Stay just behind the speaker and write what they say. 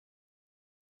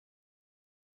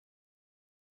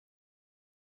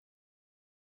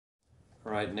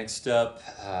All right, next up,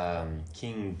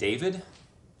 King David.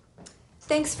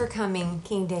 Thanks for coming,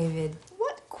 King David.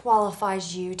 What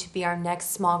qualifies you to be our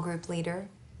next small group leader?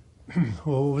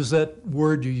 What was that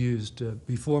word you used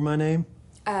before my name?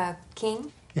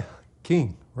 King? Yeah,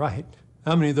 king, right.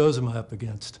 How many of those am I up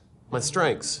against? My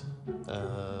strengths.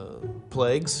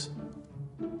 Plagues.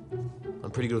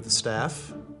 I'm pretty good with the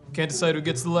staff. Can't decide who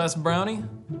gets the last brownie?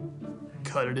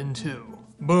 Cut it in two.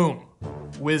 Boom.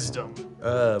 Wisdom.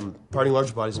 Parting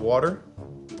large bodies of water.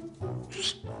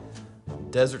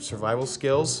 Desert survival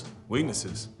skills.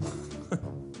 Weaknesses.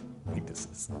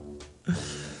 Weaknesses.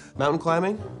 Mountain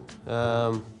climbing.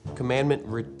 Commandment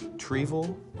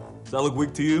retrieval. Does that look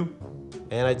weak to you?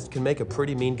 And I can make a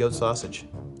pretty mean goat sausage.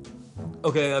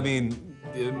 Okay, I mean,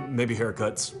 maybe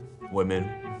haircuts. Women.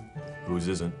 Whose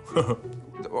isn't?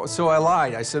 So I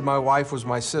lied. I said my wife was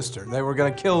my sister. They were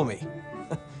gonna kill me.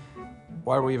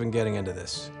 Why are we even getting into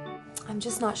this? I'm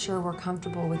just not sure we're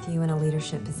comfortable with you in a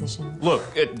leadership position. Look,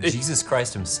 Jesus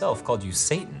Christ himself called you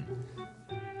Satan.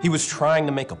 he was trying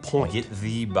to make a point. Get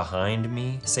thee behind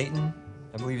me, Satan,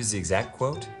 I believe is the exact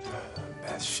quote.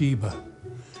 Bathsheba.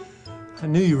 I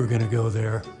knew you were gonna go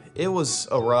there. It was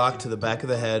a rock to the back of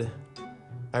the head.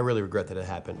 I really regret that it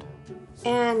happened.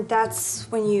 And that's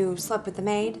when you slept with the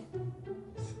maid?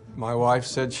 My wife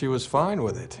said she was fine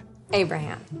with it.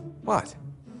 Abraham, What?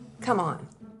 come on.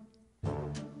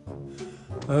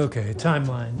 Okay,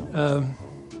 timeline.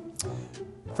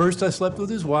 First I slept with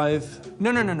his wife,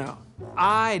 No.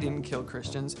 I didn't kill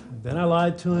Christians. then I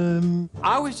lied to him,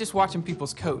 I was just watching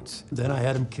people's coats. then I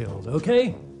had him killed,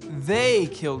 okay? They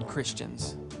killed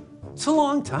Christians. It's a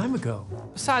long time ago.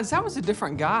 Besides, that was a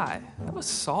different guy. That was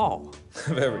Saul.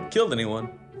 Have I ever killed anyone?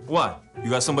 What? You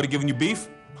got somebody giving you beef?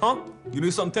 Huh? You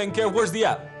need something taken care of? Where's the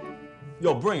app?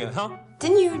 Yo, bring it, huh?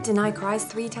 Didn't you deny Christ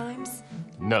 3 times?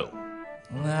 No.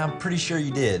 I'm pretty sure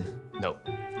you did. No.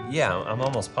 Yeah, I'm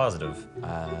almost positive.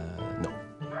 No.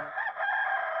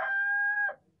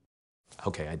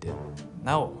 Okay, I did.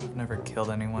 No, I've never killed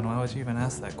anyone. Why would you even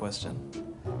ask that question?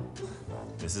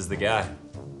 This is the guy.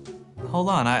 Hold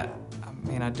on, I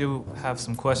mean, I do have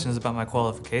some questions about my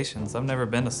qualifications. I've never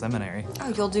been to seminary. Oh,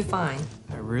 you'll do fine.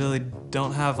 I really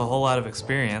don't have a whole lot of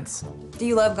experience. Do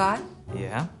you love God?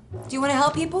 Yeah, Do you want to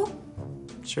help people?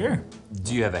 sure.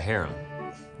 Do you have a harem?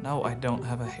 No, I don't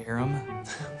have a harem.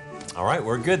 All right,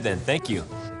 we're good then. Thank you.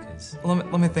 Because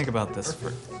Let me think about this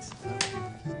for...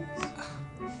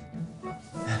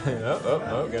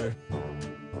 okay.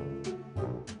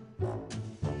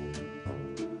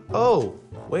 Oh,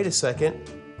 wait a second.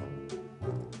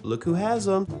 Look who has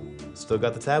them. Still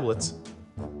got the tablets.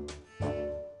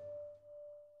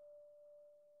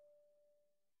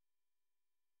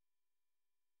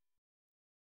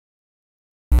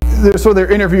 So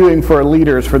they're interviewing for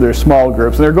leaders for their small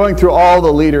groups, and they're going through all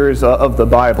the leaders of the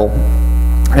Bible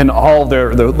and all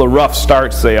the rough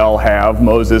starts they all have,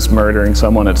 Moses murdering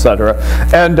someone, etc.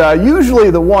 And usually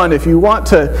the one, if you want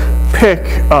to pick,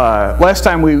 last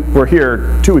time we were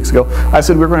here 2 weeks ago, I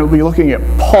said we're going to be looking at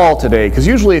Paul today, because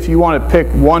usually if you want to pick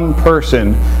one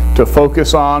person to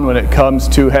focus on when it comes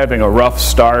to having a rough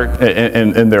start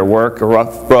in their work, a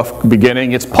rough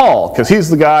beginning, it's Paul, because he's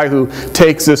the guy who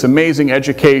takes this amazing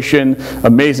education,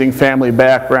 amazing family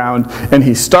background, and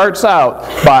he starts out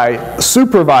by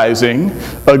supervising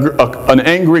an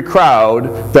angry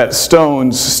crowd that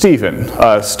stones Stephen,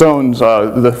 stones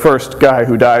the first guy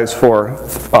who dies for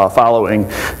following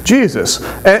Jesus.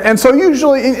 And so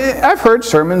usually, I've heard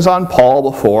sermons on Paul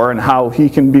before and how he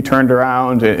can be turned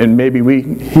around, and maybe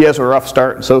he has a rough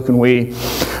start, and so can we.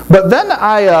 But then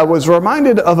I was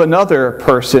reminded of another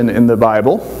person in the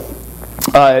Bible.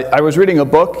 I was reading a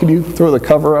book. Can you throw the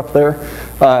cover up there?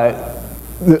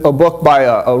 A book by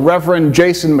a Reverend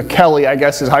Jason McKelly, I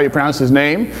guess is how you pronounce his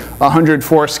name,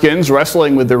 104 Skins,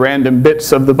 Wrestling with the Random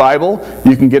Bits of the Bible.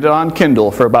 You can get it on Kindle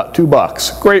for about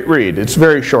 $2. Great read. It's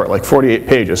very short, like 48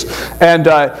 pages. And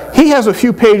he has a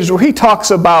few pages where he talks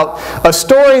about a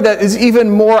story that is even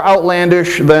more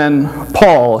outlandish than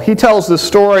Paul. He tells the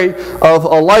story of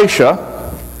Elisha,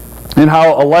 and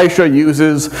how Elisha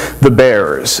uses the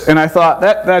bears. And I thought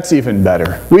that's even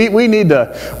better. We need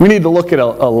to look at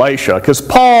Elisha, because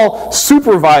Paul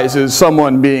supervises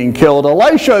someone being killed.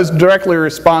 Elisha is directly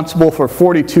responsible for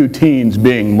 42 teens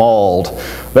being mauled.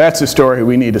 That's a story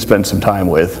we need to spend some time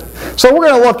with. So we're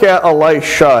going to look at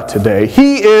Elisha today.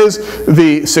 He is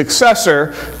the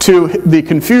successor to the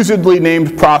confusedly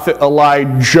named prophet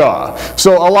Elijah.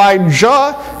 So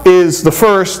Elijah is the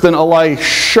first, then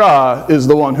Elisha is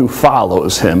the one who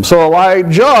follows him. So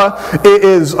Elijah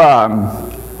is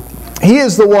he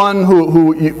is the one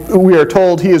who we are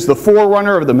told he is the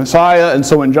forerunner of the Messiah. And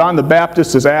so when John the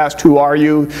Baptist is asked, "Who are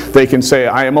you?" they can say,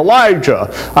 "I am Elijah.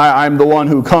 I'm the one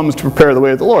who comes to prepare the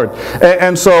way of the Lord."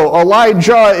 And so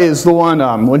Elijah is the one,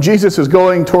 when Jesus is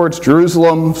going towards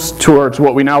Jerusalem, towards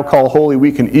what we now call Holy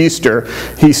Week and Easter,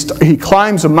 he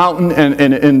climbs a mountain,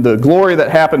 and in the glory that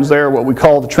happens there, what we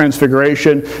call the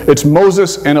Transfiguration, it's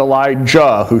Moses and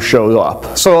Elijah who show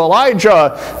up. So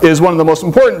Elijah is one of the most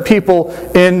important people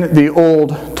in the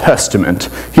Old Testament.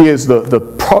 He is the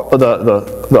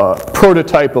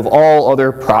prototype of all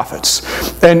other prophets.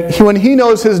 And when he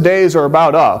knows his days are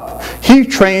about up, he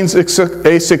trains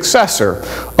a successor,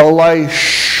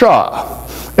 Elisha.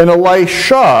 And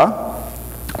Elisha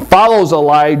follows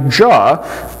Elijah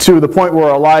to the point where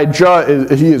Elijah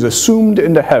is assumed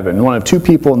into heaven, one of two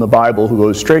people in the Bible who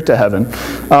goes straight to heaven.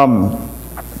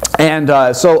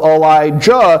 So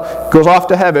Elijah goes off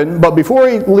to heaven, but before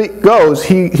he goes,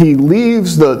 he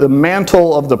leaves the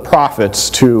mantle of the prophets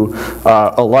to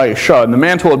Elisha. And the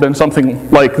mantle had been something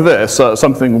like this,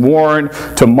 something worn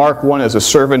to mark one as a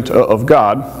servant of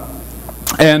God.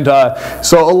 And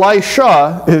so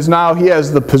Elisha he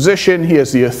has the position, he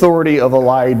has the authority of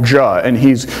Elijah. And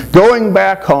he's going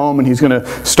back home, and he's going to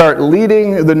start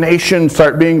leading the nation,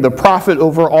 start being the prophet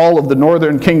over all of the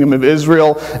northern kingdom of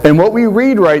Israel. And what we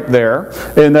read right there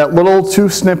in that little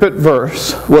 2-snippet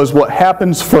verse was what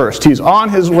happens first. He's on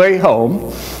his way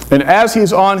home. And as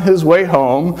he's on his way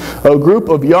home, a group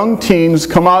of young teens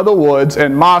come out of the woods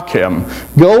and mock him.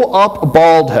 "Go up,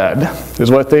 bald head,"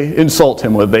 is what they insult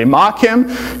him with. They mock him,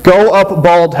 "Go up,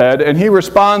 bald head," and he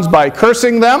responds by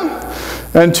cursing them.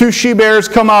 And 2 she-bears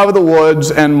come out of the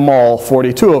woods and maul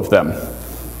 42 of them.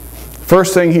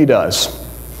 First thing he does.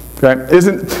 Okay?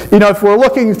 If we're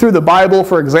looking through the Bible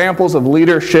for examples of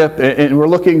leadership, and we're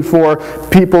looking for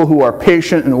people who are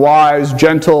patient and wise,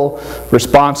 gentle,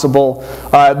 responsible,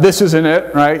 this isn't it,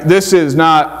 right? This is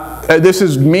not. This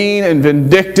is mean and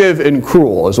vindictive and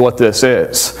cruel, is what this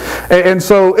is. And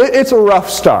so it's a rough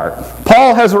start.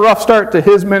 Paul has a rough start to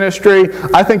his ministry.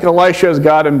 I think Elisha has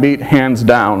got him beat hands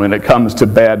down when it comes to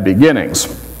bad beginnings.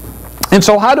 And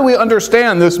so how do we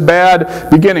understand this bad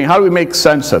beginning? How do we make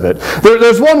sense of it?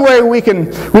 There's one way we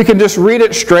can just read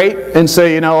it straight and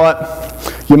say, you know what?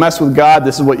 You mess with God,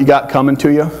 this is what you got coming to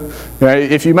you.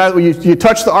 Right? If you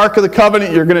touch the Ark of the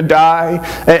Covenant, you're going to die.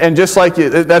 And just like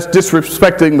that's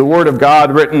disrespecting the Word of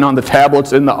God written on the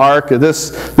tablets in the Ark.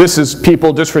 This is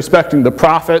people disrespecting the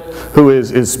prophet who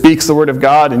speaks the Word of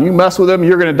God. And you mess with him,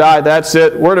 you're going to die. That's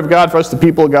it. Word of God for us, the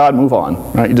people of God, move on.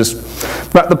 Right?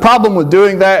 But the problem with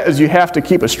doing that is you have to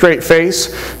keep a straight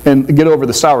face and get over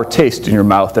the sour taste in your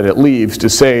mouth that it leaves to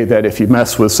say that if you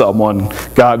mess with someone,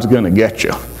 God's going to get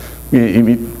you.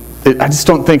 I just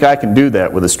don't think I can do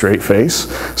that with a straight face.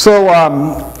 So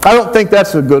I don't think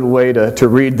that's a good way to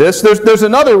read this. There's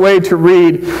another way to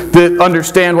read that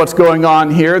understand what's going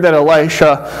on here, that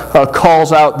Elisha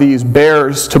calls out these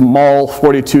bears to maul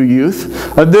 42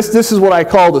 youth. This is what I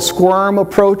call the squirm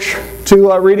approach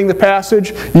to reading the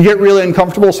passage. You get really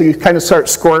uncomfortable, so you kind of start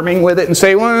squirming with it and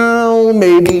say, well,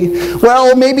 maybe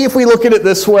if we look at it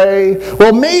this way,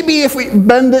 well, maybe if we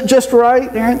bend it just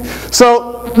right.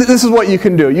 So this is what you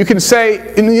can do. You can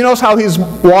say, and you notice how he's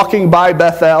walking by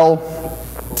Bethel.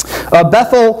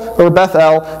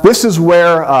 Bethel, this is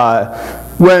where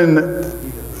when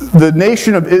the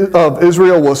nation of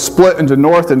Israel was split into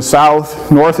north and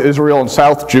south, North Israel and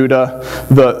South Judah.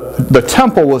 The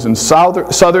temple was in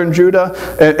southern Judah,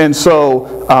 and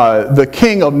so the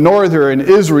king of northern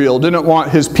Israel didn't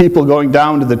want his people going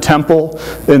down to the temple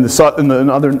in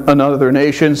another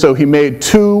nation, so he made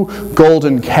 2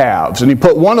 golden calves, and he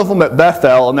put one of them at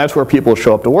Bethel, and that's where people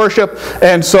show up to worship.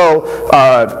 And so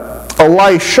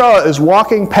Elisha is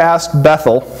walking past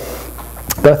Bethel,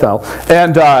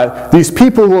 and these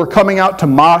people who are coming out to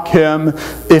mock him,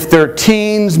 if they're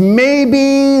teens,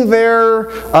 maybe they're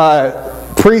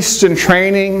priests in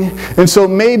training, and so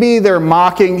maybe they're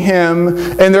mocking him,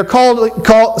 and they're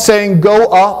saying, "Go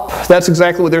up." That's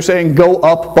exactly what they're saying, "Go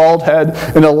up, bald head."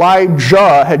 And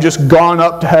Elijah had just gone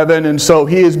up to heaven, and so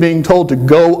he is being told to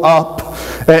go up,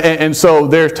 and so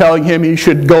they're telling him he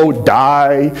should go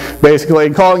die, basically,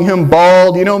 and calling him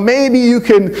bald. Maybe you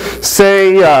can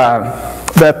say,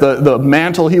 that the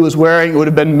mantle he was wearing would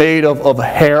have been made of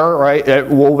hair, right?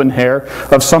 Woven hair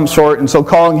of some sort. And so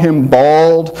calling him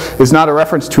bald is not a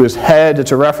reference to his head,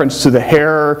 it's a reference to the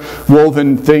hair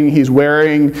woven thing he's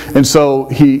wearing. And so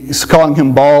he's calling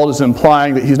him bald is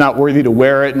implying that he's not worthy to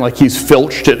wear it and like he's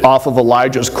filched it off of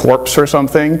Elijah's corpse or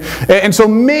something. And so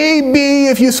maybe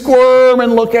if you squirm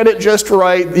and look at it just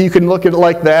right, you can look at it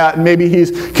like that. And maybe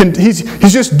he's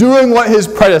just doing what his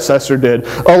predecessor did.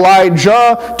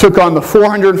 Elijah took on the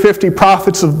 450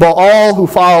 prophets of Baal who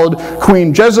followed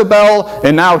Queen Jezebel,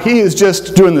 and now he is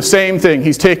just doing the same thing.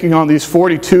 He's taking on these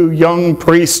 42 young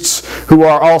priests who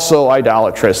are also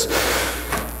idolatrous.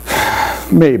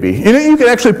 Maybe. You can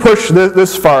actually push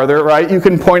this farther, right? You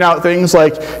can point out things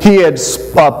like he had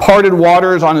parted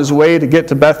waters on his way to get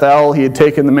to Bethel. He had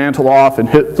taken the mantle off and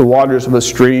hit the waters of a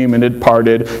stream and it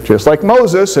parted, just like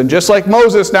Moses. And just like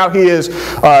Moses, now he is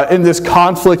in this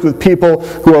conflict with people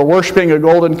who are worshiping a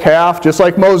golden calf, just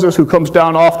like Moses who comes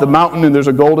down off the mountain and there's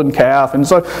a golden calf. And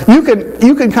so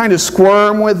you can kind of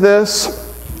squirm with this.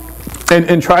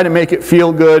 And try to make it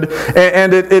feel good,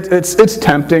 and it's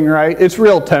tempting, right? It's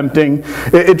real tempting.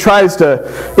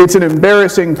 It's an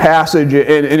embarrassing passage,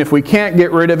 and if we can't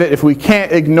get rid of it, if we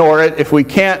can't ignore it, if we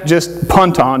can't just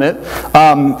punt on it,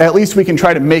 at least we can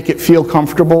try to make it feel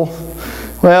comfortable.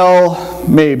 Well,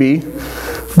 maybe,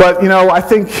 but I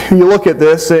think you look at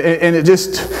this, and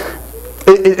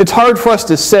it's hard for us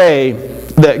to say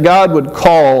that God would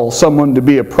call someone to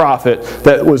be a prophet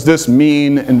that was this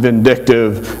mean and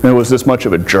vindictive and was this much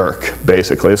of a jerk,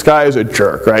 basically. This guy is a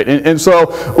jerk, right? And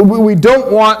so we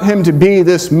don't want him to be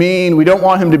this mean. We don't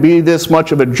want him to be this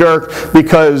much of a jerk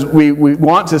because we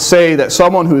want to say that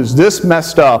someone who is this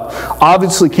messed up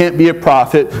obviously can't be a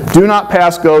prophet. Do not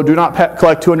pass go. Do not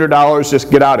collect $200.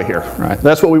 Just get out of here, right?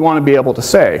 That's what we want to be able to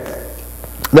say.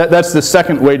 That's the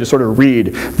second way to sort of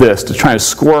read this, to try to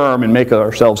squirm and make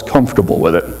ourselves comfortable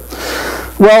with it.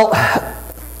 Well,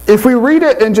 if we read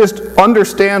it and just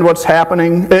understand what's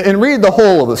happening, and read the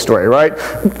whole of the story, right?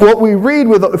 What we read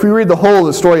if we read the whole of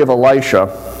the story of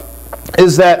Elisha,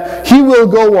 is that he will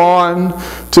go on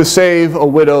to save a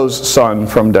widow's son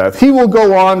from death. He will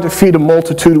go on to feed a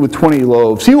multitude with 20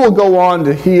 loaves. He will go on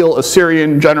to heal a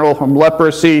Syrian general from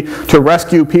leprosy, to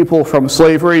rescue people from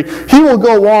slavery. He will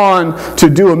go on to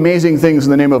do amazing things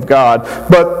in the name of God.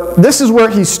 But this is where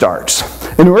he starts.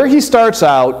 And where he starts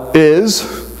out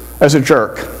is as a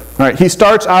jerk. Right? He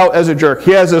starts out as a jerk.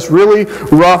 He has this really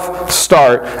rough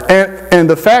start. And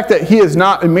the fact that he is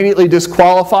not immediately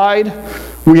disqualified,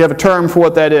 we have a term for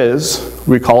what that is.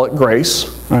 We call it grace.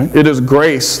 Right? It is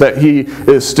grace that he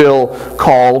is still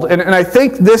called. And I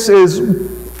think this is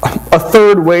a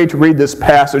third way to read this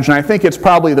passage, and I think it's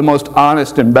probably the most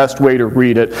honest and best way to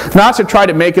read it. Not to try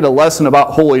to make it a lesson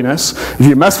about holiness. If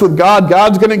you mess with God,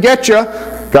 God's going to get you.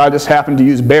 God just happened to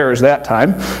use bears that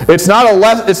time. It's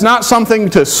not something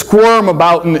to squirm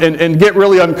about and get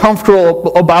really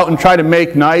uncomfortable about and try to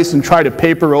make nice and try to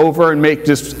paper over and make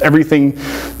just everything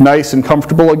nice and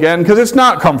comfortable again, because it's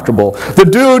not comfortable. The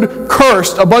dude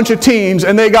cursed a bunch of teens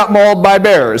and they got mauled by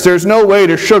bears. There's no way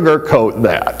to sugarcoat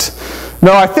that.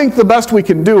 No, I think the best we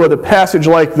can do with a passage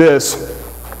like this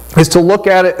is to look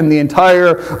at it in the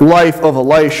entire life of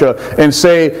Elisha and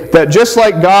say that just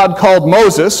like God called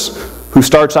Moses, who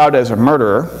starts out as a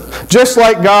murderer, just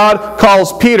like God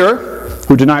calls Peter,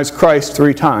 who denies Christ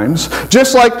 3 times,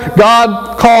 just like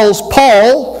God calls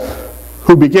Paul,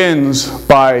 who begins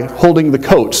by holding the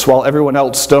coats while everyone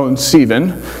else stones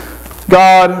Stephen,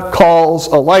 God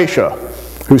calls Elisha,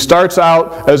 who starts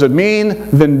out as a mean,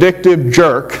 vindictive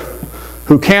jerk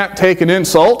who can't take an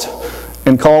insult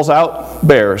and calls out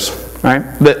bears. Right?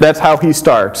 That's how he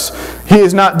starts. He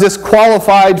is not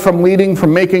disqualified from leading,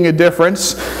 from making a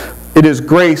difference. It is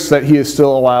grace that he is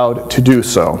still allowed to do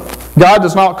so. God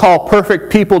does not call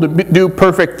perfect people to do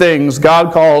perfect things.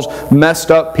 God calls messed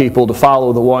up people to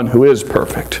follow the one who is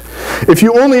perfect. If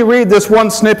you only read this one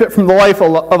snippet from the life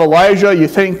of Elijah, you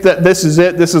think that this is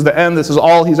it, this is the end, this is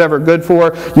all he's ever good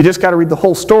for. You just got to read the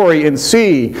whole story and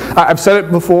see. I've said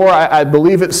it before, I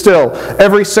believe it still.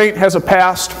 Every saint has a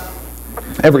past.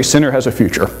 Every sinner has a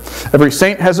future. Every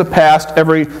saint has a past.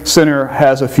 Every sinner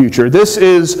has a future. This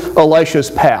is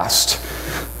Elisha's past.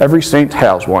 Every saint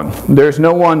has one. There's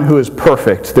no one who is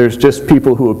perfect. There's just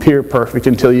people who appear perfect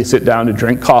until you sit down to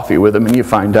drink coffee with them and you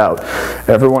find out.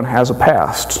 Everyone has a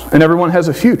past. And everyone has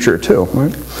a future too.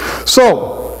 Right?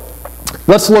 So,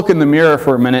 let's look in the mirror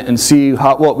for a minute and see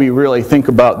what we really think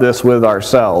about this with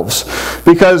ourselves.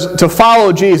 Because to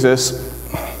follow Jesus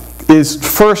is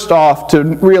first off to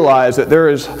realize that there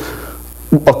is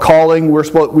a calling.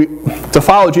 To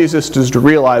follow Jesus is to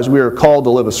realize we are called to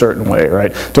live a certain way,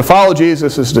 right? To follow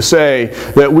Jesus is to say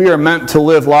that we are meant to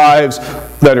live lives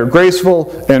that are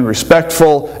graceful and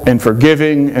respectful and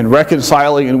forgiving and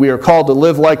reconciling, and we are called to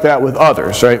live like that with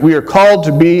others, right? We are called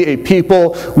to be a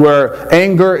people where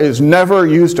anger is never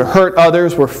used to hurt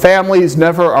others, where families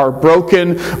never are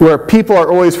broken, where people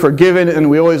are always forgiven and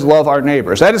we always love our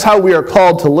neighbors. That is how we are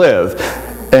called to live.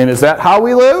 And is that how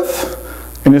we live?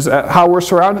 And is that how we're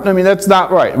surrounded? I mean, that's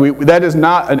not right. That is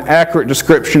not an accurate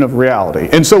description of reality.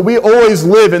 And so we always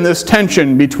live in this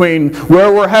tension between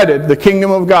where we're headed, the kingdom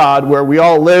of God, where we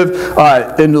all live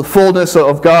in the fullness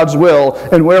of God's will,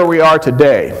 and where we are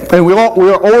today. And we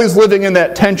are always living in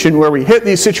that tension where we hit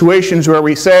these situations where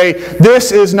we say,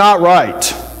 this is not right.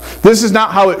 This is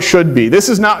not how it should be. This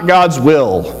is not God's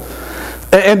will.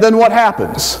 And then what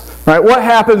happens? Right? What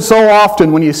happens so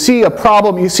often when you see a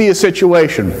problem, you see a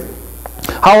situation?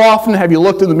 How often have you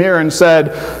looked in the mirror and said,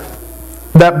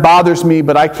 that bothers me,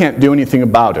 but I can't do anything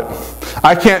about it?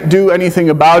 I can't do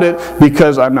anything about it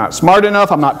because I'm not smart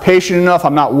enough, I'm not patient enough,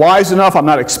 I'm not wise enough, I'm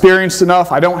not experienced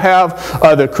enough, I don't have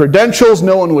the credentials,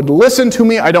 no one would listen to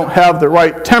me, I don't have the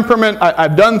right temperament,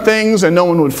 I've done things and no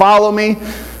one would follow me.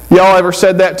 Y'all ever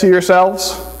said that to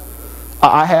yourselves?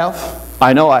 I have.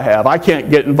 I know I have. I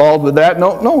can't get involved with that.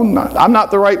 No, I'm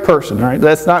not the right person, right?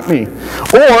 That's not me.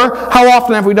 Or, how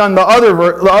often have we done the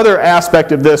other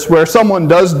aspect of this where someone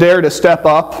does dare to step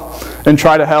up and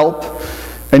try to help,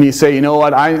 and you say, you know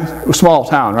what, small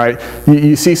town, right?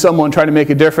 You see someone trying to make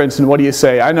a difference, and what do you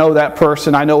say? I know that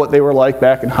person. I know what they were like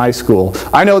back in high school.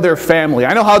 I know their family.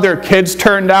 I know how their kids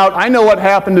turned out. I know what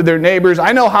happened to their neighbors.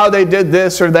 I know how they did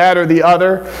this or that or the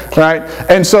other, right?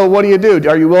 And so what do?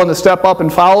 Are you willing to step up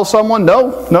and follow someone?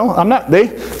 No, I'm not.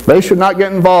 They should not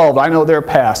get involved. I know their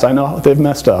past. I know they've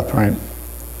messed up, right?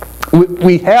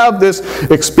 We have this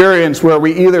experience where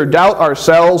we either doubt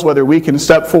ourselves whether we can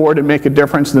step forward and make a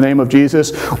difference in the name of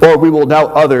Jesus, or we will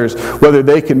doubt others whether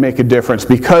they can make a difference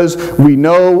because we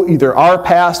know either our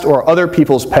past or other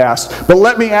people's past. But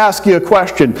let me ask you a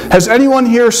question. Has anyone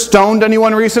here stoned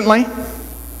anyone recently?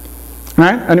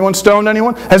 Right? Anyone stoned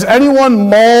anyone? Has anyone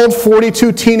mauled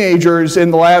 42 teenagers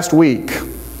in the last week?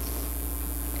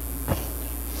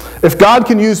 If God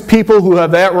can use people who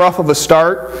have that rough of a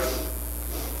start,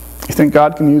 you think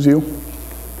God can use you?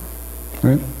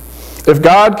 Right? If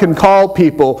God can call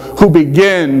people who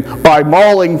begin by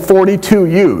mauling 42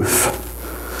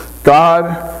 youth,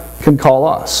 God can call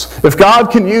us. If God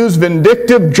can use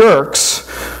vindictive jerks,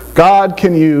 God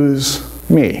can use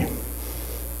me.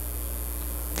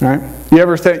 Right? You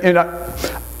ever think,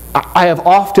 I have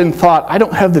often thought, I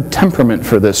don't have the temperament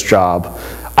for this job.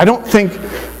 I don't think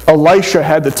Elisha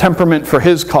had the temperament for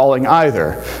his calling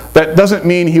either. That doesn't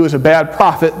mean he was a bad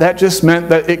prophet. That just meant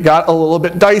that it got a little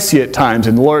bit dicey at times.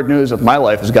 And the Lord knows that my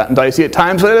life has gotten dicey at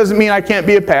times. But that doesn't mean I can't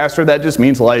be a pastor. That just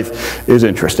means life is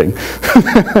interesting.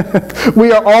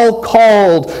 We are all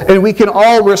called and we can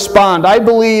all respond. I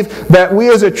believe that we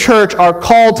as a church are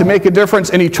called to make a difference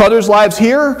in each other's lives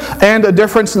here and a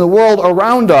difference in the world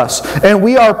around us. And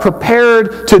we are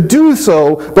prepared to do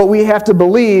so, but we have to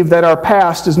believe that our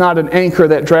past is not an anchor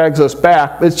that drags us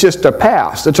back. It's just a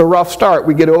past. It's a rough start.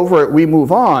 We get over it. We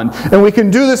move on. And we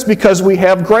can do this because we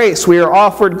have grace. We are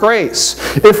offered grace.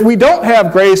 If we don't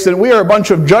have grace, then we are a bunch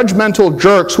of judgmental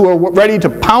jerks who are ready to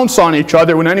pounce on each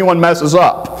other when anyone messes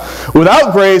up.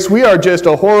 Without grace, we are just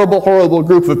a horrible, horrible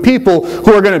group of people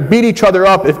who are going to beat each other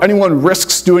up if anyone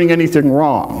risks doing anything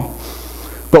wrong.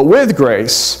 But with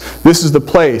grace, this is the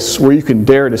place where you can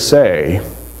dare to say,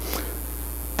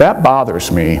 that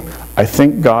bothers me. I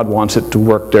think God wants it to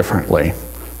work differently.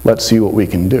 Let's see what we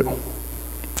can do.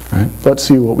 Right? Let's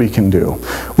see what we can do.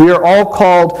 We are all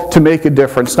called to make a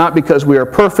difference, not because we are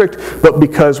perfect, but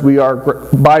because we are,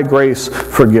 by grace,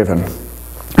 forgiven.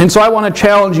 And so I want to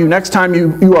challenge you, next time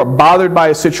you are bothered by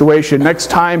a situation, next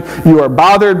time you are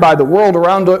bothered by the world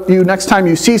around you, next time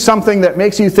you see something that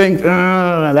makes you think,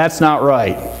 that's not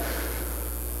right,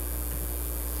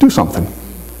 do something.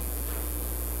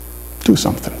 Do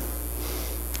something.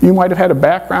 You might have had a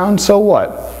background, so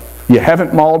what? You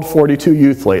haven't mauled 42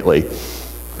 youth lately.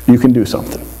 You can do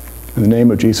something. In the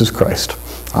name of Jesus Christ.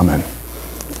 Amen.